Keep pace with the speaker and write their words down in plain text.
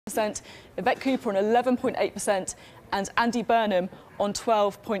6%, Yvette Cooper on 11.8%, and Andy Burnham on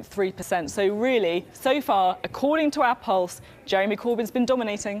 12.3%. So really, so far, according to our pulse, Jeremy Corbyn's been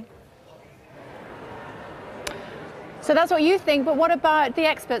dominating. So that's what you think, but what about the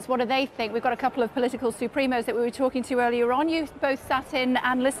experts? What do they think? We've got a couple of political supremos that we were talking to earlier on. You both sat in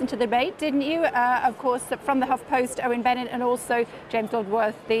and listened to the debate, didn't you? Of course, from the HuffPost, Owen Bennett, and also James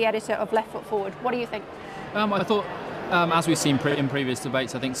Bloodworth, the editor of Left Foot Forward. What do you think? I thought, as we've seen in previous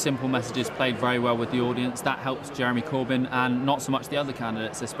debates, I think simple messages played very well with the audience. That helps Jeremy Corbyn and not so much the other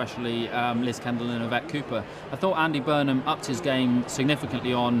candidates, especially Liz Kendall and Yvette Cooper. I thought Andy Burnham upped his game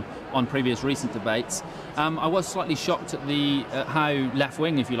significantly on previous recent debates. I was slightly shocked at how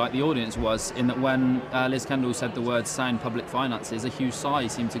left-wing, if you like, the audience was, in that when Liz Kendall said the words sound public finances, a huge sigh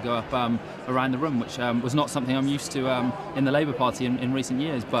seemed to go up around the room, which was not something I'm used to in the Labour Party in recent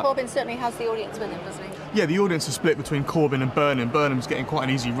years. But Corbyn certainly has the audience with him, doesn't he? Yeah, the audience is split between Corbyn and Burnham. Burnham's getting quite an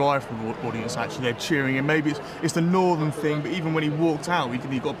easy ride from the audience, actually. They're cheering him. Maybe it's the northern thing, but even when he walked out,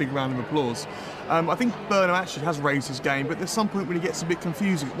 he got a big round of applause. I think Burnham actually has raised his game, but there's some point when he gets a bit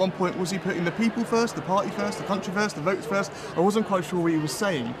confusing. At one point, was he putting the people first, the party first, the country first, the votes first? I wasn't quite sure what he was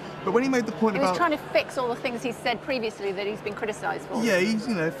saying. But when he made the point he about... was trying to fix all the things he's said previously that he's been criticised for. Yeah, he's,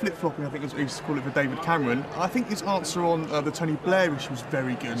 flip-flopping, I think is what he used to call it for David Cameron. I think his answer on the Tony Blair issue was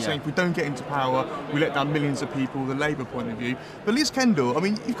very good, saying if we don't get into power, we let down millions of people, the Labour point of view. But Liz Kendall, I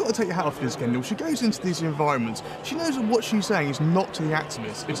mean, you've got to take your hat off to Liz Kendall. She goes into these environments, she knows that what she's saying is not to the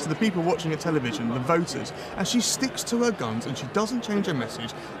activists, it's to the people watching at television, the voters, and she sticks to her guns and she doesn't change her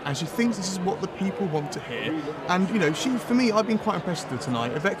message, and she thinks this is what the people want to hear. And, for me, I've been quite impressed with her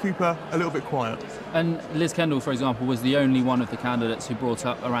tonight. Yvette Cooper, a little bit quiet. And Liz Kendall, for example, was the only one of the candidates who brought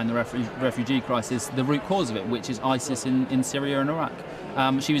up around the refugee crisis the root cause of it, which is ISIS in Syria and Iraq.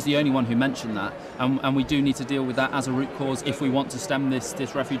 She was the only one who mentioned that, and we do need to deal with that as a root cause if we want to stem this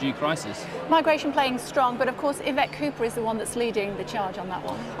refugee crisis. Migration playing strong, but of course Yvette Cooper is the one that's leading the charge on that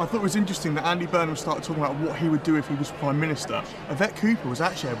one. I thought it was interesting that Andy Burnham started talking about what he would do if he was Prime Minister. Yvette Cooper was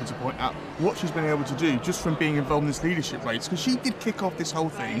actually able to point out what she's been able to do just from being involved in this leadership race, because she did kick off this whole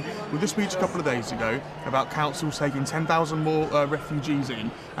thing with a speech a couple of days ago about councils taking 10,000 more refugees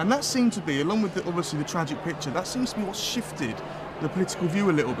in, and that seemed to be, along with obviously the tragic picture, that seems to be what shifted the political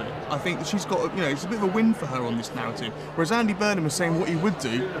view a little bit. I think that she's got, it's a bit of a win for her on this narrative. Whereas Andy Burnham was saying what he would do,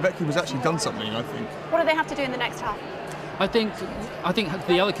 Yvette Cooper's actually done something, I think. What do they have to do in the next half? I think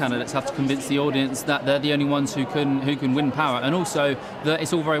the other candidates have to convince the audience that they're the only ones who can win power, and also that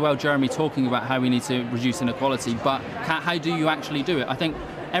it's all very well Jeremy talking about how we need to reduce inequality, but how do you actually do it? I think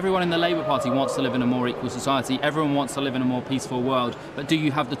everyone in the Labour Party wants to live in a more equal society. Everyone wants to live in a more peaceful world. But do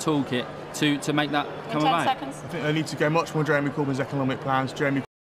you have the toolkit to make that come about? In 10 seconds. I think they need to go much more Jeremy Corbyn's economic plans. Jeremy